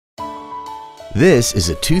This is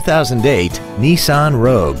a 2008 Nissan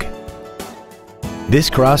Rogue. This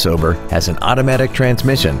crossover has an automatic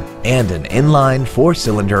transmission and an inline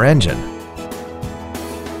 4-cylinder engine.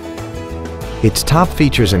 Its top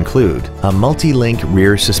features include a multi-link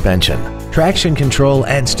rear suspension, traction control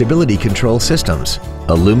and stability control systems,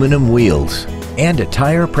 aluminum wheels, and a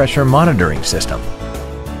tire pressure monitoring system.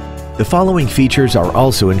 The following features are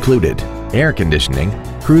also included: air conditioning,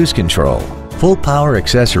 cruise control, full power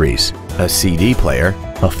accessories, a CD player,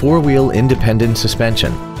 a 4-wheel independent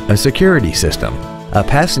suspension, a security system, a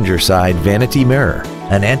passenger side vanity mirror,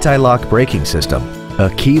 an anti-lock braking system,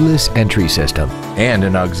 a keyless entry system, and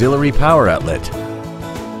an auxiliary power outlet.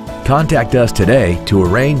 Contact us today to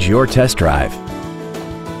arrange your test drive.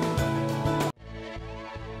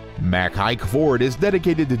 Haik Ford is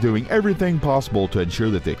dedicated to doing everything possible to ensure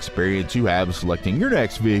that the experience you have selecting your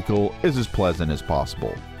next vehicle is as pleasant as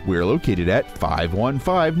possible. We're located at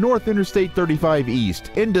 515 North Interstate 35 East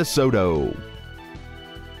in DeSoto.